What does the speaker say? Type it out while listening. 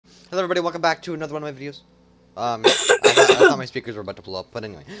Hello everybody, welcome back to another one of my videos. I thought my speakers were about to blow up, but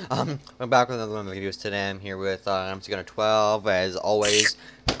anyway. I'm back with another one of my videos today. I'm here with McGunner12, as always,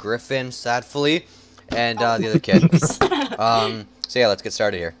 Griffin, sadly, and the other kid. So yeah, let's get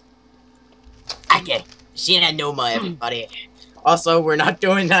started here. Okay, Sheena Noma, everybody. Also, we're not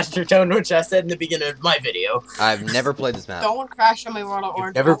doing Master Tone, which I said in the beginning of my video. I've never played this map. Don't crash on my World of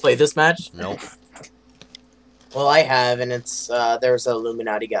Orange. Never played this match? Nope. Well, I have, and it's, there's an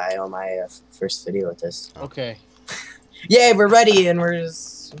Illuminati guy on my first video with this. Okay. Yay, we're ready, and we're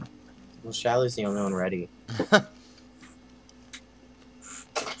just... Well, Shiloh's the only one ready.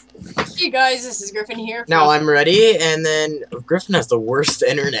 Hey guys, this is Griffin here. Now I'm ready, and then Griffin has the worst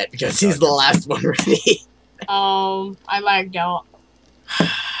internet because he's the last one ready. I lagged out.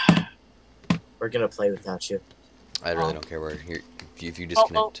 We're gonna play without you. I really don't care where here if you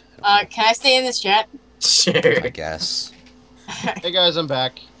disconnect. Can I stay in this chat? Sure. I guess. Hey guys, I'm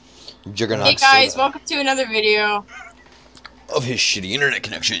back. Juggernaut Hey guys, welcome to another video. of his shitty internet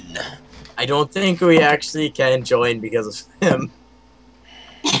connection. I don't think we actually can join because of him.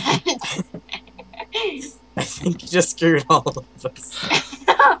 I think he just screwed all of us.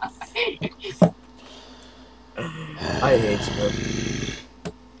 I hate you.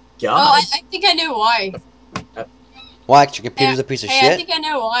 God. Oh, I think I know why. What? Your computer's a piece of I shit? think I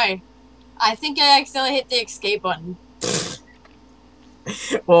know why. I think I accidentally hit the escape button.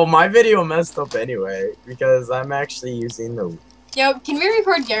 Well, my video messed up anyway because I'm actually using the. Yo, can we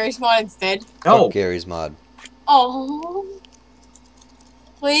record Gary's mod instead? No, Fuck Gary's mod. Oh,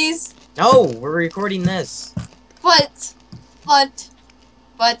 please. no, we're recording this. But, I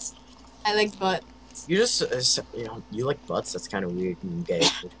like butt. You just, you know, you like butts. That's kind of weird and gay.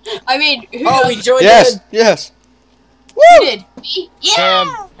 I mean, who Oh, we does? joined. Yes, in. yes. Who did? Me? Yeah.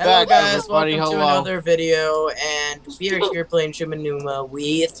 Hello Back, guys, everybody. welcome to Hello. another video, and we are here playing Shumanuma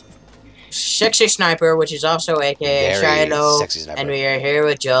with Sexy Sniper, which is also aka Very Shiloh, sexy sniper. and we are here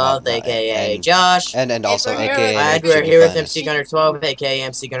with Joel, aka and- Josh, And also we're here AKA and we're here with McGunner12, aka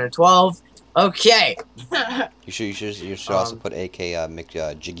McGunner12. Okay, You should also put AK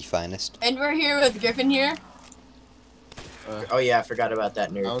Jiggy Finest. And we're here with Griffin here. oh yeah, I forgot about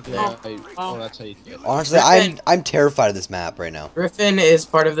that nerd. Okay. there. Oh, that's how you do it. Honestly, Griffin. I'm terrified of this map right now. Griffin is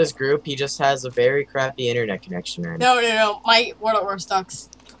part of this group. He just has a very crappy internet connection right now. No. My World of Orange sucks.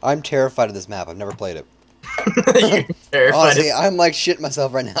 I'm terrified of this map. I've never played it. You're terrified. Honestly, I'm like shitting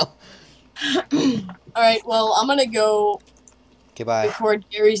myself right now. Alright, well, I'm gonna go Okay, bye. record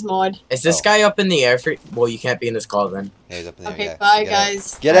Gary's mod. Is this guy up in the air for? Well, you can't be in this call then. Yeah, he's up in there. Okay, yeah. bye, Get out.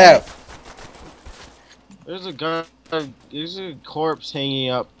 guys. Get out! There's a gun. There's a corpse hanging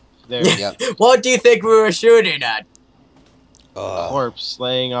up there. Yep. What do you think we were shooting at? Corpse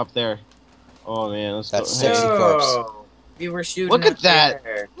laying up there. Oh man, let's That's go. sexy Hey, corpse. Oh, we were shooting. Look at that.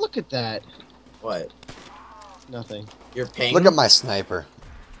 there. look at that. What? Nothing. Your ping? Look at my sniper.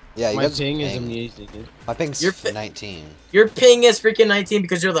 Yeah, My you got ping is amazing, dude. My ping's Your 19. Your ping is freaking 19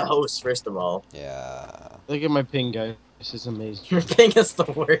 because you're the host, first of all. Yeah. Look at my ping, guys. This is amazing. Your ping is the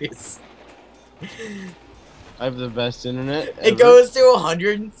worst. I have the best internet. It ever. goes to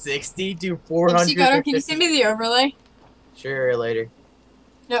 160 to 400. MC Gunner, can you send me the overlay? Sure, later.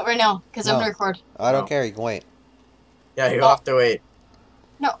 No, right now, because I'm No. gonna record. I don't Oh. care. You can wait. Yeah, you have to wait.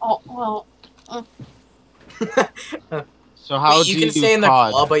 No, oh, well. So how Wait, do you can stay in the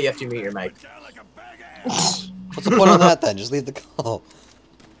COD? call, but you have to mute your mic. What's the point on that then? Just leave the call.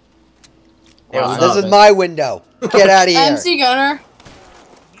 Yeah, what's This up? is my window. Get out of here. MC Gunner,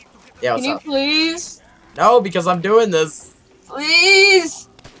 Yeah, can what's you up? please? No, because I'm doing this. Please?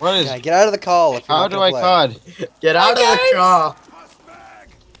 What is? Yeah, get out of the call. If you're How not do gonna I play. COD? Get out of guys. the call.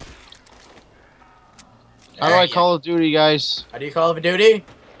 How do I Call of Duty, guys? How do you Call of Duty?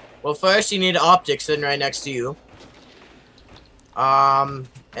 Well, first you need optics sitting right next to you. And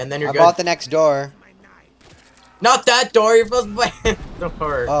then you're I good. bought the next door. Not that door. You're supposed to play the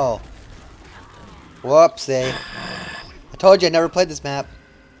door. Oh. Whoopsie. I told you I never played this map.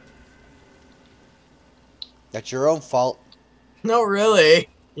 That's your own fault. No, really.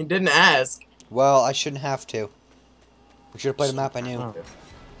 You didn't ask. Well, I shouldn't have to. We should have played a map I knew.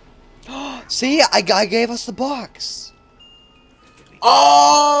 Oh. See, I gave us the box.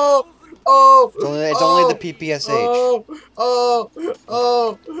 Oh! Oh! It's only the PPSH. Oh! Oh!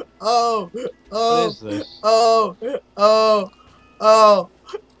 Oh! Oh! What Oh! is this? Oh! Oh! Oh!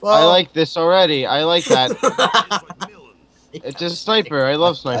 I like this already. I like that. It's a sniper. I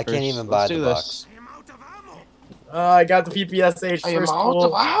love snipers. I can't even buy Let's do the this. box. I got the PPSH I am first out of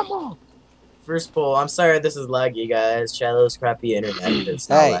pull. ammo. First pull. I'm sorry this is laggy, guys. Shadow's crappy internet. It's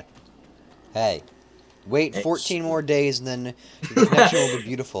not Hey. lag- Hey. Wait 14 more days and then the connection will be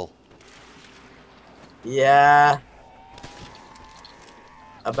beautiful. Yeah.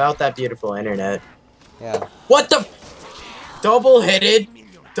 About that beautiful internet. Yeah. What the? Double-headed.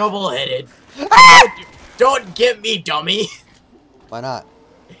 Double-headed. Don't get me, dummy. Why not?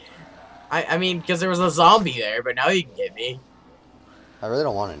 I mean, because there was a zombie there, but now you can get me. I really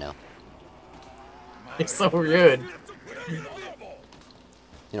don't want to know. It's so rude.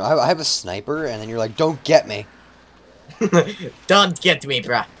 You know, I have a sniper, and then you're like, don't get me. Don't get me,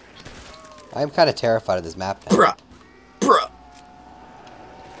 bruh. I'm kind of terrified of this map now. Bruh. Bruh.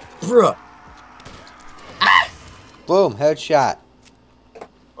 Bruh. Ah! Boom, headshot.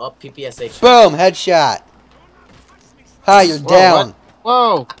 Oh, PPSH. Boom, headshot. Hi, you're down.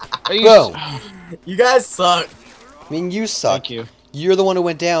 Whoa! Are you? Boom. You guys suck. I mean, you suck. Thank you. You're the one who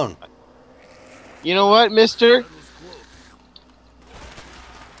went down. You know what, Mister?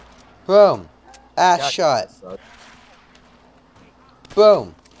 Boom. Ass God, shot. suck.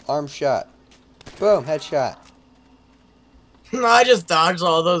 Boom. Arm shot. Boom, headshot. I just dodged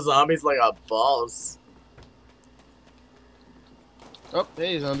all those zombies like a boss. Oh,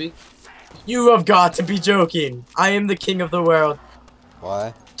 hey, zombie. You have got to be joking. I am the king of the world.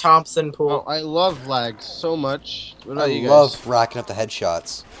 Why? Thompson Oh, Pool. I love lag so much. What I about you love guys? racking up the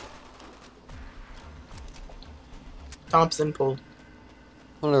headshots. Thompson Pool.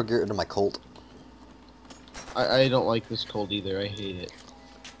 I'm gonna get rid of my Colt. I don't like this cold either. I hate it.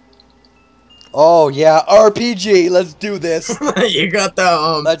 Oh yeah, RPG. Let's do this. You got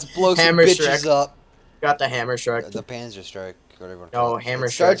the Let's blow some Hammer bitches Shrek. up. Got the hammer shark. The Panzer Strike. Whatever. No, Hammer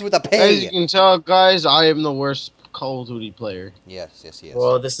It starts Shrek. with a As you P. can tell, guys, I am the worst Call of Duty player. Yes, yes, yes.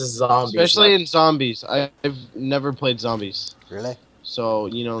 Well, this is zombies. Especially in zombies. I've never played zombies. Really? So,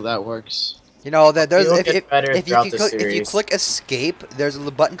 you know, that works. You know that there's You'll get better if throughout you the click, if you series. click escape, there's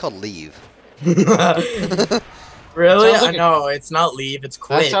a button called leave. Really? Sounds like No, it's not leave. It's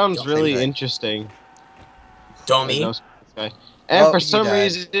quit. That sounds really thing. interesting. dummy. And Oh, for he some died.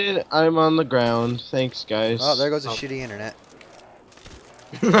 reason, I'm on the ground. Thanks, guys. Oh, there goes the Oh. shitty internet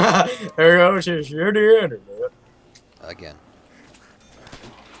There goes your shitty internet. again.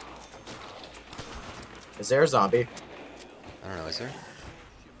 Is there a zombie? I don't know. Is there?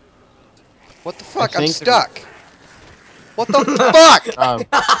 What the fuck? I'm think stuck. What the fuck?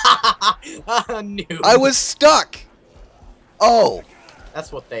 I knew. I was stuck. Oh.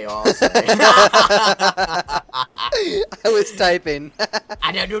 That's what they all say. I was typing. Why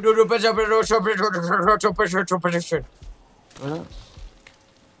not?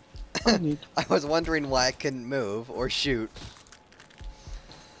 Oh, neat. I was wondering why I couldn't move or shoot.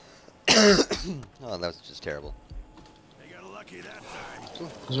 Oh, that was just terrible.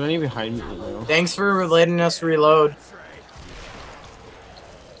 Is there any behind me? No. Thanks for letting us reload.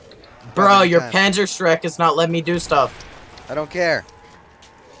 Bro, Probably your time. Panzer Shrek is not letting me do stuff. I don't care.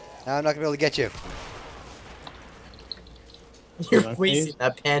 Now I'm not gonna be able to get you. You're Okay. wasting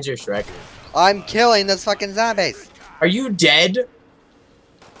that Panzer Shrek. I'm killing those fucking zombies. Are you dead?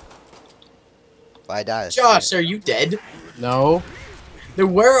 If I die, that's Josh, are you dead? No.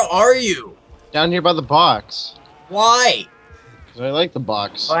 Then where are you? Down here by the box. Why? 'Cause I like the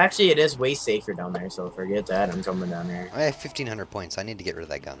box. Well, actually, it is way safer down there, so forget that. I'm coming down there. I have 1,500 points. I need to get rid of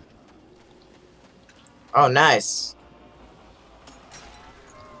that gun. Oh, nice.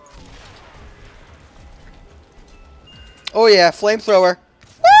 Oh yeah, flamethrower.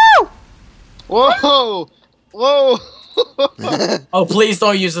 Whoa! Whoa! Oh, please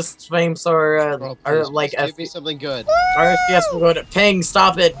don't use this flame sword, Bro, or please, like give me something good. RFPS will go to ping.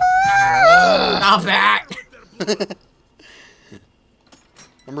 Stop it! Stop that! I'm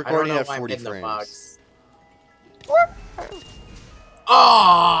I don't recording know at why I'm 40 hitting the frames. box.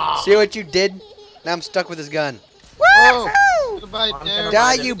 Oh! See what you did? Now I'm stuck with this gun. Whoa! Goodbye, I'm there. gonna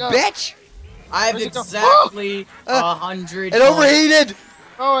Die, Where'd you it go? bitch! I have Where's it go? exactly 100. It overheated!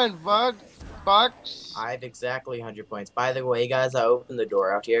 Oh, and bug box. I have exactly 100 points. By the way, guys, I opened the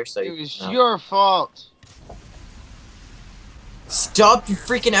door out here, so It you was know. your fault. Stop you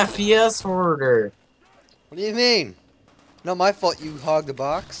freaking FPS order. What do you mean? Not my fault you hogged the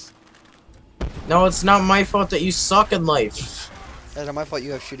box. No, it's not my fault that you suck in life. It's not my fault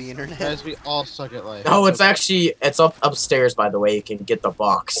you have shitty internet. Guys, we all suck at life. No, it's actually it's upstairs. By the way, you can get the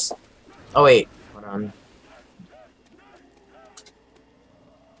box. Oh wait, hold on.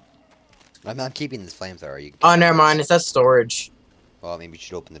 I'm not keeping this flamethrower. You can Oh, never mind. It's at storage. Well, maybe you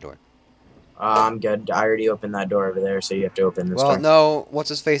should open the door. I'm good. I already opened that door over there, so you have to open this Well, door. no. What's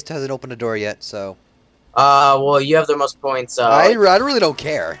his face hasn't opened a door yet, so Well, you have the most points. I really don't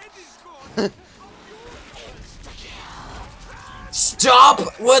care. Stop Stop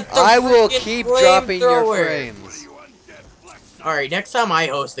with the I will freaking keep dropping your flamethrower. frames. Alright, next time I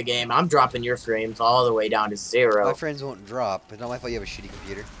host the game, I'm dropping your frames all the way down to My 0. frames won't drop. It's not my fault you have a shitty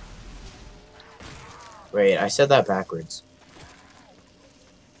computer. Wait, I said that backwards.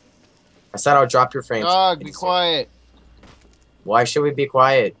 I said I'll drop your frames. Dog, be quiet. Why should we be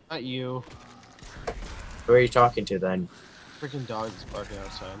quiet? Not you. Who are you talking to then? Freaking dog's barking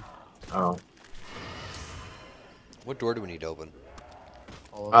outside. Oh. What door do we need to open?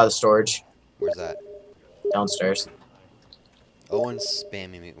 All The storage. Where's that? Downstairs. Owen's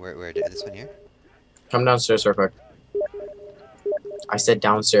spamming me. Where? This one here? Come downstairs real quick. I said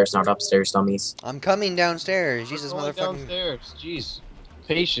downstairs, not upstairs, dummies. I'm coming downstairs. Jesus, Going motherfucking. downstairs. Jeez.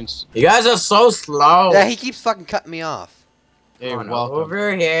 Patience. You guys are so slow. Yeah, he keeps fucking cutting me off. Hey, Come on, welcome.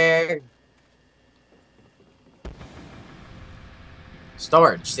 over here.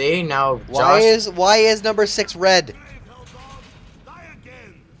 Storage. See now, Why Josh. is number 6 red?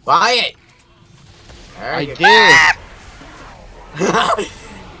 Buy it. There I you did.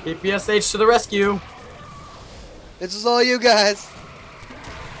 PPSH to the rescue. This is all you guys.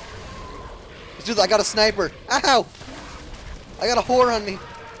 Dude, I got a sniper. Ow! I got a whore on me.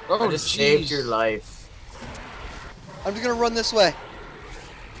 Oh, I just saved jeez. your life. I'm just gonna run this way.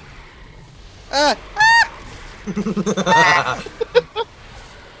 Ah!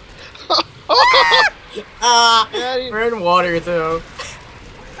 Ah, Daddy. we're in water too.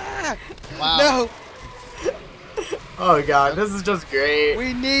 Ah! Wow. No! Oh god, this is just great.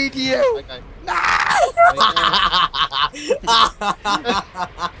 We need you! Okay.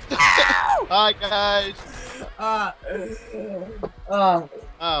 Hi guys. Oh,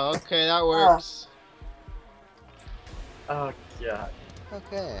 okay, that works. Oh god.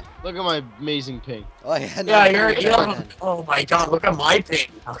 Okay. Look at my amazing ping. Oh yeah, no, Yeah, no, you're. no, no. Oh my god, look at my ping.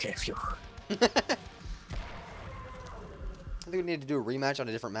 Okay, phew. I think we need to do a rematch on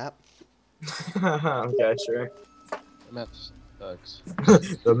a different map. Okay, sure. The map sucks.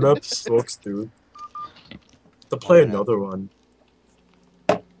 The map sucks, dude. To play another one.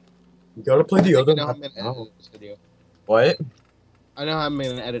 You gotta play the I other know how map I'm gonna now. edit this video. What? I know how I'm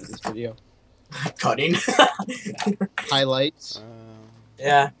gonna edit this video. Cutting. Highlights.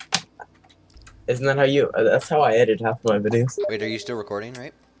 Yeah. Isn't that how you? That's how I edit half my videos. Wait, are you still recording,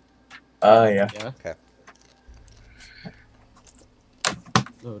 right? Yeah. Yeah. Okay.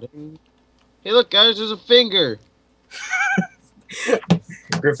 Loading. Hey, look, guys, there's a finger.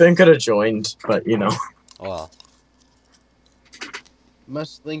 Griffin could have joined, but you know. Oh well.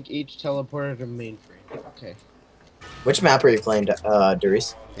 Must link each teleporter to mainframe. Okay. Which map are you playing,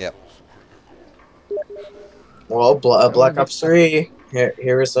 Doris? Yep. Well, Black Ops 3.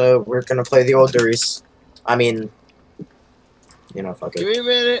 Here's we're gonna play the old Doris. I mean, you know, fuck Give it. me a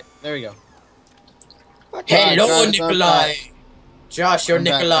minute. There we go. Hello, Josh, not Nikolai. Josh, you're I'm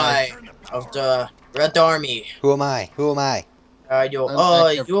back, Nikolai of the Red Army. Who am I? Who am I? You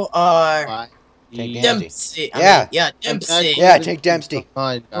I'm back you are Bye. Take Dempsey. Yeah. Yeah, Dempsey. Yeah, take Dempsey.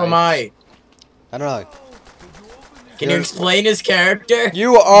 Fine, Who am I? I don't know. Can you explain his character?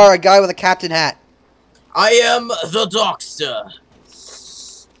 You are a guy with a captain hat. I am the Doctor.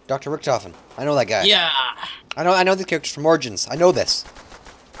 Dr. Richtofen. I know that guy. Yeah. I know the characters from Origins. I know this.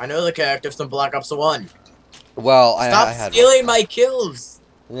 I know the characters from Black Ops 1. Well, Stop I had stealing my kills.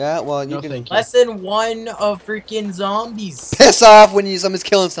 Yeah, well, you No, can thank you. Lesson 1 of freaking zombies. piss off when someone's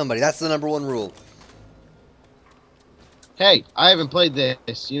killing somebody. That's the #1 rule. Hey, I haven't played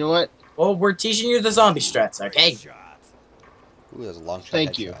this. You know what? Well, we're teaching you the zombie strats, okay? Ooh, there's a long shot.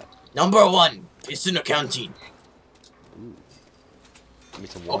 Thank you. headshot. Number 1, piston accounting. Give me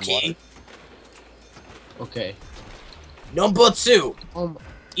some warm Okay. water. Okay. Number 2, Oh,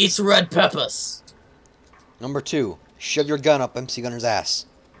 eat red peppers. Number 2, shove your gun up MC Gunner's ass.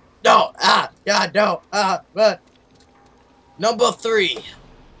 No, no, but. Number 3,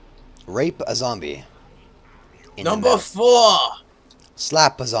 Rape a zombie. In the number mouth. 4,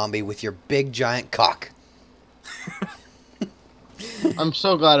 Slap a zombie with your big giant cock. I'm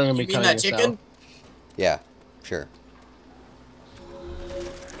so glad I'm gonna you be mean cutting that this chicken? out. Yeah, sure.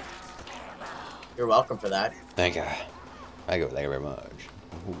 You're welcome for that. Thank you. Thank you very much.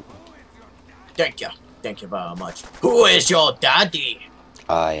 Ooh. Thank you very much. Who is your daddy?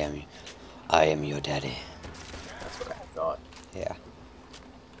 I am your daddy. That's what I thought. Yeah.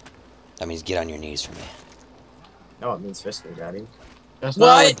 That means get on your knees for me. No, it means fist me, daddy. That's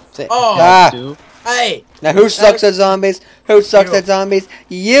What? Say- Oh. Ah! Not Hey! Now who sucks at zombies? Who sucks You. at zombies?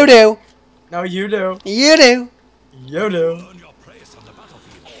 You do. No, you do. You do. You do. Get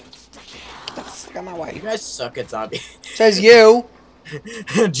the fuck out of my You way. guys suck at zombies. Says you.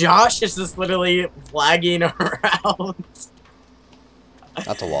 Josh is just literally flagging around.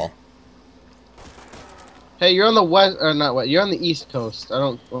 That's a wall. Hey, you're on the west, or not what? You're on the east coast. I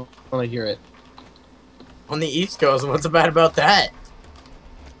don't want to hear it. On the East Coast, what's bad about that?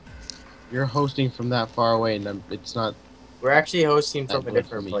 You're hosting from that far away, and it's not. We're actually hosting That from a good for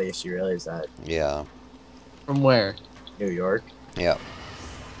different me. place. You realize that? Yeah. From where? New York. Yeah.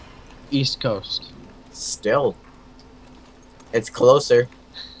 East coast. Still. It's closer.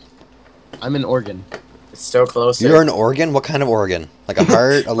 I'm in Oregon. It's still closer. You're an organ? What kind of organ? Like a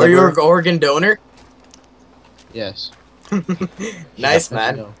heart, a Are you liver? an organ donor? Yes. Nice, I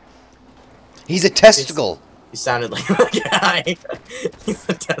man. know. He's a testicle. You sounded like a guy. He's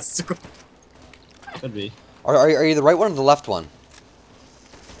a testicle. Could be. Are you the right one or the left one?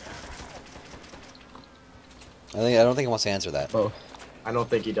 I don't think he wants to answer that. Both. I don't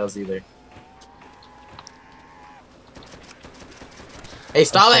think he does either. Hey,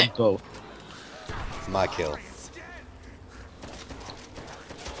 stop I it! said both. It's my kill.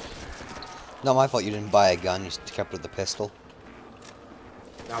 Not my fault you didn't buy a gun, you just kept with the pistol.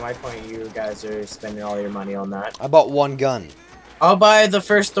 Not my point, you guys are spending all your money on that. I bought one gun. I'll buy the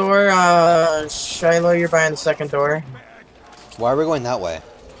first door, Shiloh, you're buying the second door. Why are we going that way?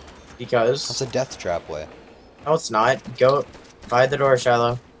 Because... That's a death trap way. No, it's not. Go, buy the door,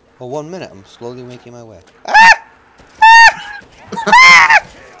 Shiloh. Well, 1 minute. I'm slowly making my way.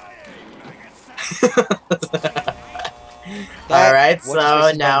 Alright, What's so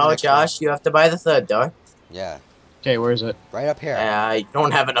this now, next Josh, you have to buy the third door. Yeah, Okay, where is it? right up here. You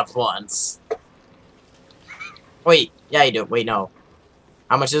don't have enough ones. Wait, yeah, you do. Wait, no.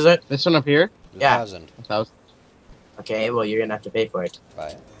 How much is it? This one up here? Yeah. 1,000. 1,000. Okay, well, you're gonna have to pay for it.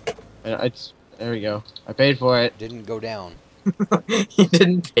 Buy It's there we go. I paid for it. Didn't go down. You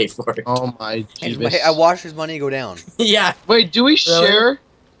didn't pay for it. Oh my jeebus. I watched his money go down. Yeah. Wait, do we Really? share?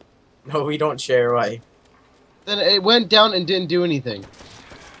 No, we don't share. Why? Then it went down and didn't do anything.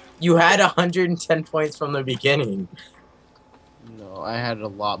 You had 110 points from the beginning. No, I had a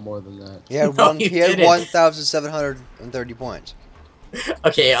lot more than that. He had No, you he had didn't. 1,730 points.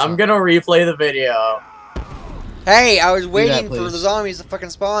 Okay, I'm gonna replay the video. Hey, I was that, waiting for please. the zombies to fucking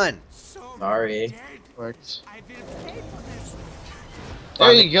spawn. Sorry. Works.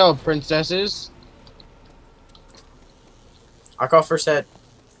 There you go, princesses. I'll call first hit.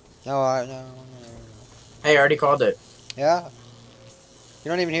 No. Hey, I already called it. Yeah?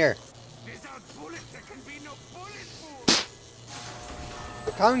 You're not even here.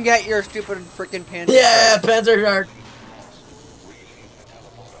 Come get your stupid freaking pants. Yeah, Panzer Shark.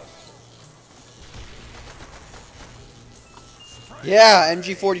 Yeah,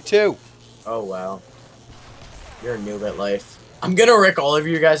 MG42. Oh wow. You're a noob at life. I'm gonna wreck all of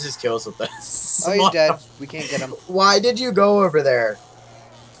you guys' kills with this. Oh, he's dead. We can't get him. Why did you go over there?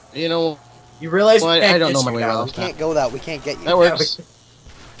 You know, You realize Well, we can't I don't get know my you way now. around. We can't go that. We can't get you. that works.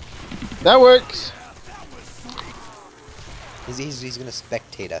 That works. He's gonna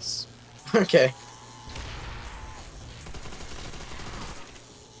spectate us. Okay.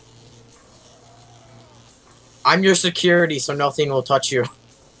 I'm your security, so nothing will touch you.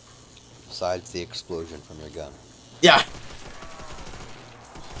 Besides the explosion from your gun. Yeah.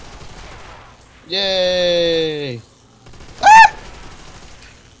 Yay!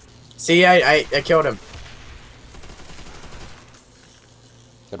 See, I killed him.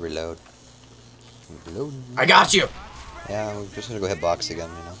 Good reload. Reload. I got you. Yeah, we're just gonna go hit box again,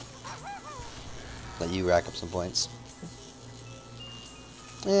 you know. Let you rack up some points.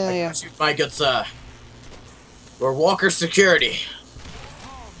 Yeah, I yeah. got you, my good sir. We're Walker security.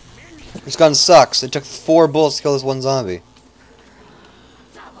 This gun sucks. It took 4 bullets to kill this one zombie.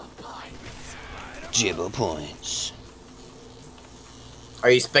 Jibble points. Are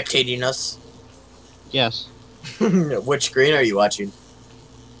you spectating us? Yes. Which screen are you watching?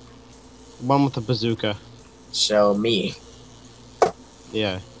 One with the bazooka. Show me.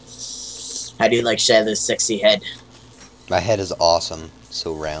 Yeah. How do you like Shadow's sexy head? My head is awesome.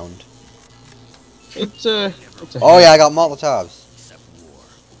 So round. It's a. Oh yeah, I got Molotovs.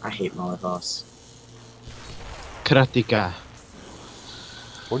 I hate Molotovs. Kratika.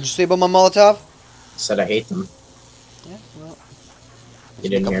 What'd you say about my Molotov? Said I hate them. Yeah, well. You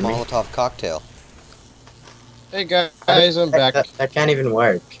didn't make hear a me? Molotov cocktail. Hey guys, I'm back. That can't even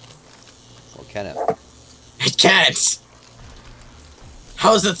work. Or can it? It can't!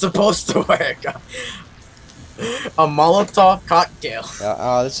 How's it supposed to work? A Molotov cocktail.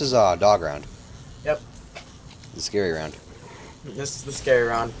 This is dog round. Yep. The scary round. This is the scary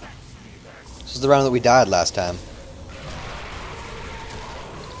round. This is the round that we died last time.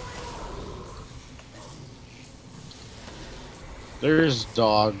 There's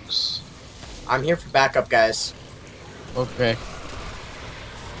dogs. I'm here for backup, guys. Okay.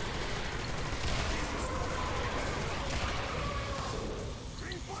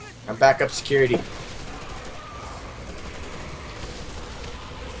 I'm back up security.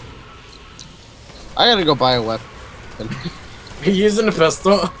 I gotta go buy a weapon. Are you using a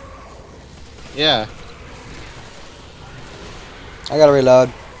pistol? Yeah. I gotta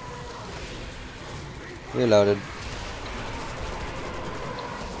reload. Reloaded.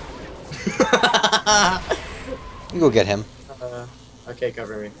 You go get him. Okay,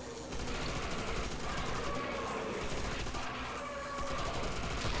 cover me.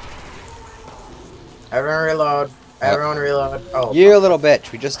 Everyone reload. Everyone reload. Oh. You little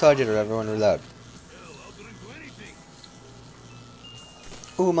bitch. We just told you to everyone reload.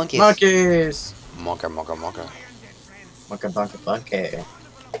 Ooh, monkeys. Monkeys! Monkey, monkey, monkey. Monkey.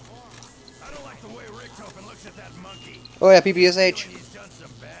 Oh yeah, PPSH.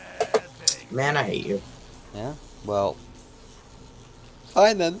 Man, I hate you. Yeah? Well.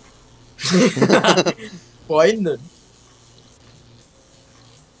 Fine then. Fine then.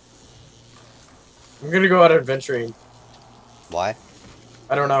 I'm gonna go out adventuring. Why?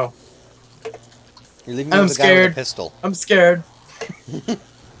 I don't know. You're leaving me I'm with a guy with scared. a pistol. I'm scared.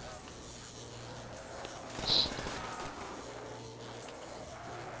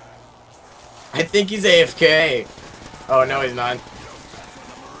 I think he's AFK. Oh, no, he's not.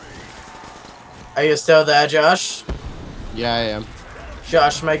 Are you still there, Josh? Yeah, I am.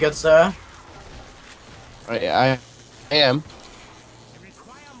 Josh, my good sir? I am.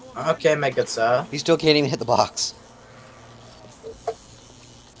 Okay, my good sir. He still can't even hit the box.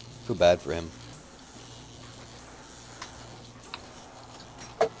 Feel bad for him.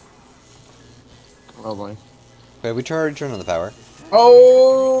 Oh boy. Wait, we turn on the power.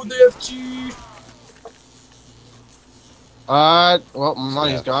 Oh, the FG! Well, my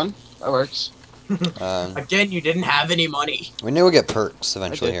money's Yeah. gone. That works. Again, you didn't have any money. We knew we'll get perks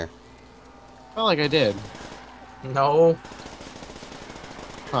eventually did. here. Felt like I did. No.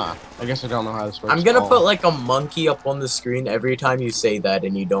 Huh. I guess I don't know how this works. I'm gonna at all. put like a monkey up on the screen every time you say that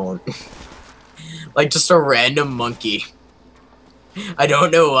and you don't. Like just a random monkey. I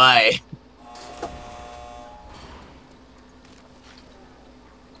don't know why.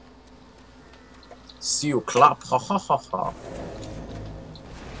 See you clap, ha ha ha ha.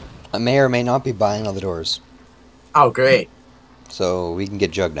 I may or may not be buying all the doors. Oh great. So we can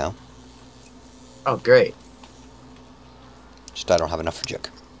get Jug now. Oh great. Just I don't have enough for Jug.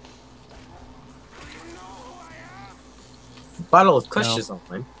 Bottle of Kush No. is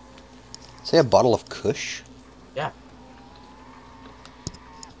online. Say a bottle of Kush? Yeah.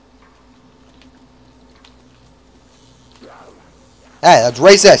 Hey, that's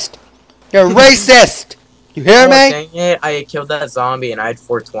racist! You're racist! You hear Oh, me? dang it, I killed that zombie and I had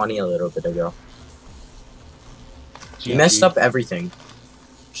 420 a little bit ago. You messed up everything,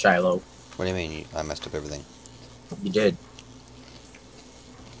 Shiloh. What do you mean? I messed up everything. You did.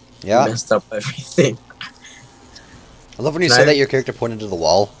 Yeah? You messed up everything. I love when you Can say I- that your character pointed to the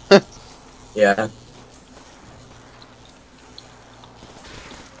wall. Yeah.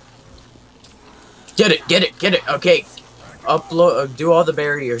 Get it. Okay. Upload, do all the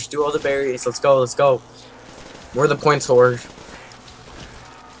barriers. Let's go. We're the points horde.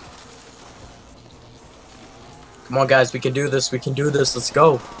 Come on, guys. We can do this. Let's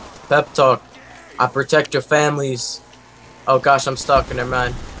go. Pep talk. I protect your families. Oh, gosh, I'm stuck in there,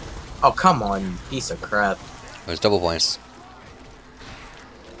 man. Oh, come on, you piece of crap. There's double points.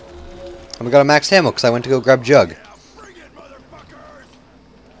 And we got a max ammo because I went to go grab Jug.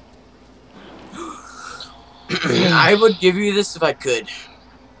 I would give you this if I could.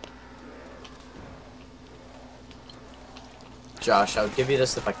 Josh, I would give you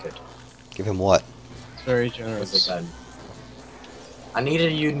this if I could. Give him what? It's very As generous. a gun. I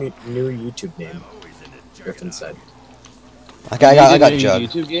needed a new YouTube name. Griffin said. I got a Jug.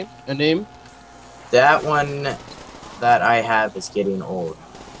 YouTube game? A name? That one that I have is getting old.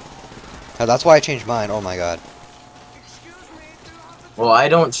 Oh, that's why I changed mine. Oh my god. Well, I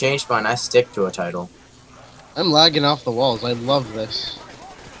don't change mine. I stick to a title. I'm lagging off the walls. I love this.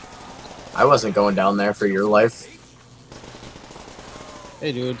 I wasn't going down there for your life.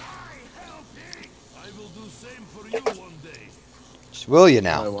 Hey, dude. Will you No,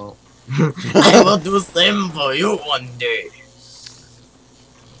 I now? won't. I will do the same for you one day.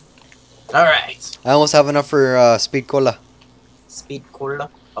 Alright. I almost have enough for speed cola. Speed cola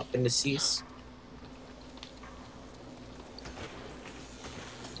up in the seas.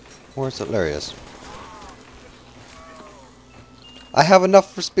 Where's it? There he is. I have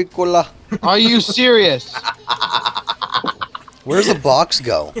enough for speed cola. Are you serious? Where's the box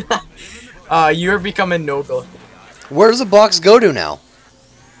go? You're becoming noble. Where does the box go to now?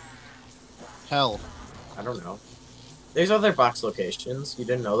 Hell. I don't know. There's other box locations. You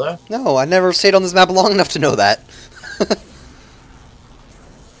didn't know that? No, I never stayed on this map long enough to know that.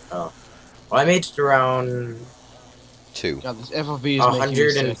 Oh. Well, I made it around 2. God, this FOV is making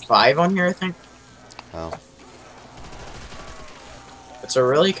me sick. 105 on here, I think. Oh. It's a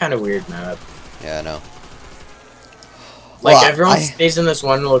really kind of weird map. Yeah, I know. Like, Well, everyone stays in this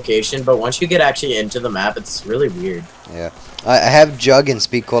one location, but once you get actually into the map, it's really weird. Yeah. I have Jug and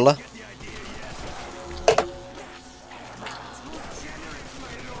Speed Cola.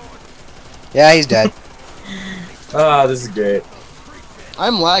 Yeah, he's dead. Ah, this is great.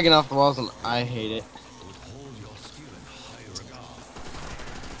 I'm lagging off the walls and I hate it.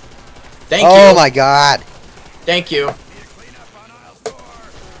 Thank Oh you. my god. Thank you.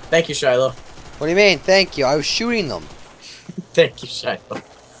 Thank you, Shiloh. What do you mean? Thank you. I was shooting them. Thank you, Shiloh.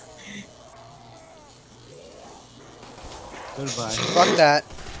 Goodbye. Fuck that.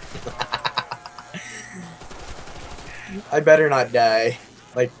 I better not die.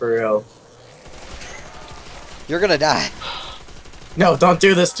 Like, for real. You're gonna die. No, don't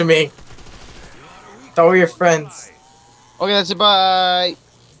do this to me. Thought we were your friends. Okay, that's it. Bye.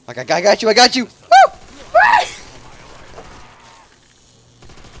 Like, I got you. I got you. Woo!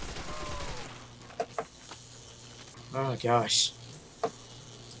 Oh, gosh.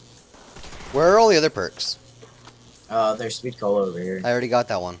 Where are all the other perks? There's Sweet Cola over here. I already got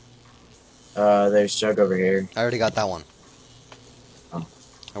that one. There's Jug over here. I already got that one. Oh.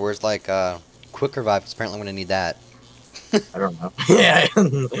 Where's like quick revive? Apparently, I'm gonna need that. I don't know. Yeah.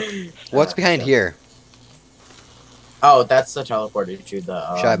 What's behind here? Oh, that's the teleporter to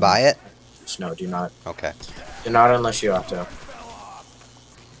the. Should I buy it? No, do not. Okay. Do not unless you have to.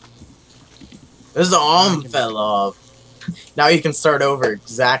 This is the arm fell off. Now you can start over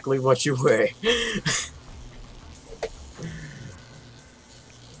exactly what you were.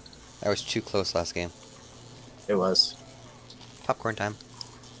 I was too close last game. It was. Popcorn time.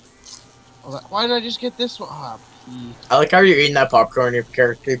 Why did I just get this one? Ah, pee. I like how you're eating that popcorn. Your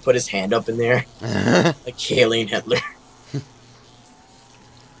character put his hand up in there, like Alien Hitler.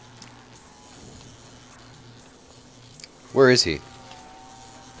 Where is he?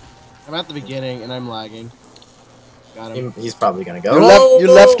 I'm at the beginning and I'm lagging. Got him. He's probably gonna go.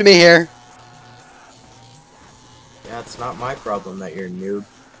 You left me here. Yeah, it's not my problem that you're a noob.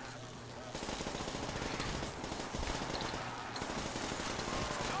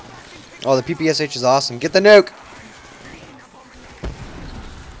 Oh, the PPSH is awesome. Get the nuke.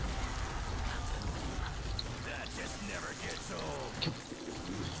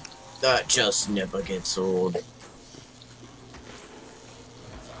 That just never gets old.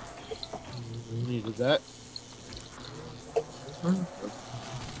 Needed that.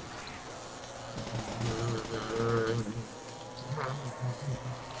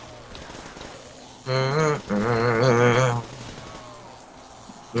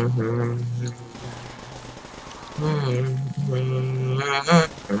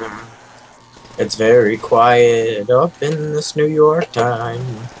 It's very quiet up in this New York time.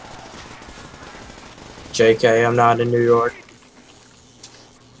 JK, I'm not in New York.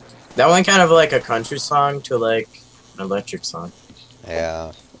 That went kind of like a country song to like an electric song.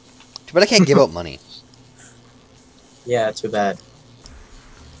 Yeah. But I can't give out money. Yeah, too bad.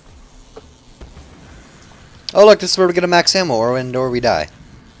 Oh, look, this is where we get a max ammo, or we die.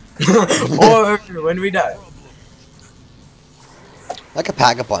 Or when we die. I could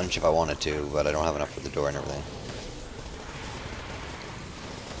pack a punch if I wanted to, but I don't have enough for the door and everything.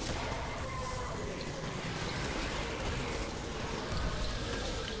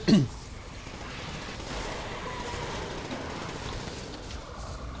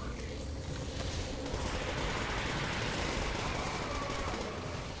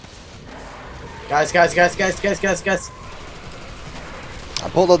 Guys. I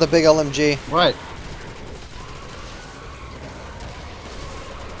pulled out the big LMG. What?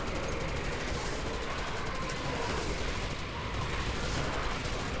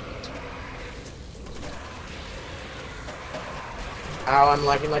 Ow, I'm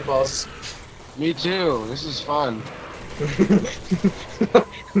lagging like balls. Me too. This is fun.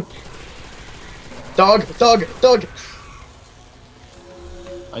 Dog!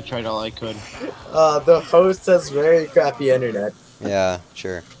 I tried all I could. The host has very crappy internet. Yeah,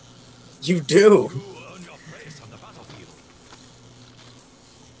 sure. You do!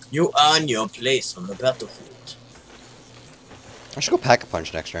 You earn your place on the battlefield. I should go pack a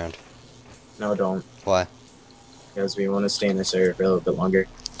punch next round. No, don't. Why? Because we want to stay in this area for a little bit longer.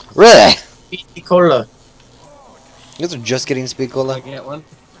 Really? Speedy Cola. You guys are just getting speed cola? I get one.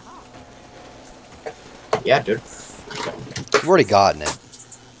 Yeah, dude. I've already gotten it.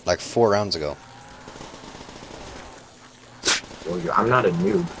 Like 4 rounds ago. Well, I'm not a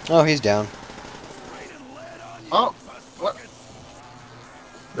noob. Oh, he's down. Oh, what?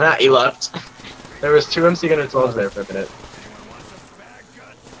 Nah, he left. There was 2 McGunner12s there for a minute.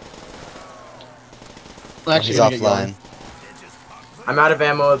 I'm actually He's gonna get offline. I'm out of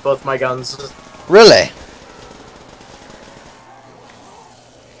ammo with both my guns. Really?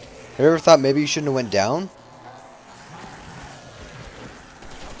 Have you ever thought maybe you shouldn't have went down?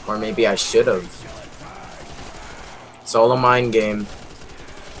 Or maybe I should have. It's all a mind game.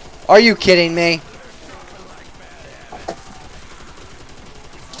 Are you kidding me?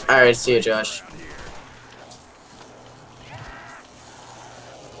 Alright, see you, Josh.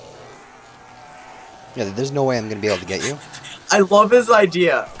 Yeah, there's no way I'm gonna be able to get you. I love his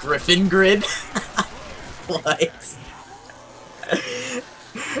idea. Griffin grid? What?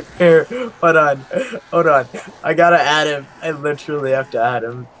 Here, hold on. Hold on. I gotta add him. I literally have to add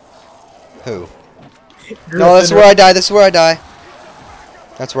him. Who? Griffin No, that's where I die. This is where I die.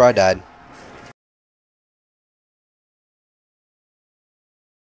 That's where I died.